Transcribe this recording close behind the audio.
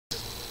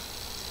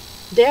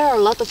There are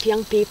a lot of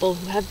young people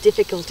who have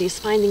difficulties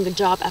finding a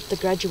job after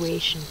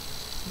graduation.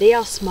 They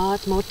are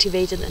smart,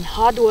 motivated and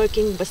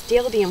hardworking, but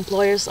still the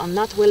employers are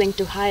not willing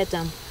to hire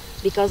them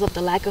because of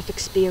the lack of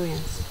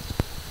experience.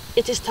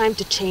 It is time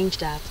to change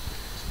that.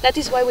 That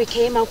is why we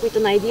came up with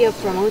an idea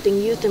of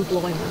promoting youth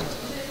employment.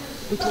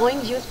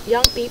 Employing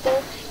young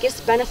people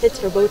gives benefits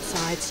for both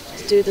sides,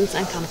 students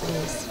and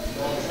companies.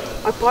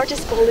 Our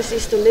party's policy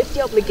is to lift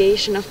the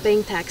obligation of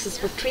paying taxes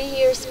for 3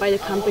 years by the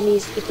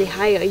companies if they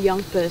hire a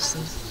young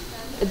person.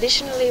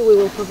 Additionally, we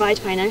will provide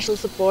financial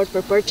support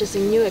for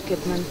purchasing new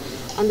equipment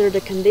under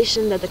the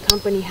condition that the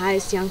company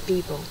hires young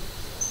people.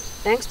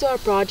 Thanks to our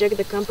project,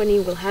 the company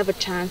will have a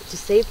chance to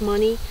save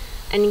money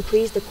and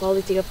increase the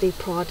quality of their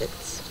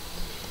products.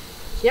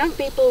 Young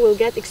people will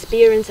get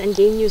experience and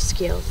gain new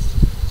skills.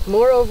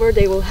 Moreover,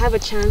 they will have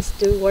a chance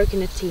to work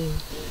in a team.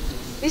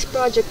 This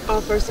project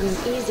offers an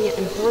easy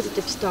and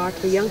positive start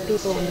for young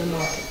people on the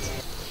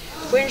market.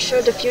 We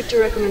ensure the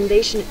future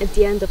recommendation at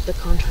the end of the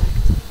contract.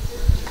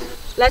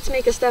 Let's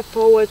make a step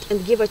forward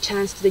and give a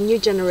chance to the new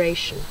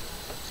generation.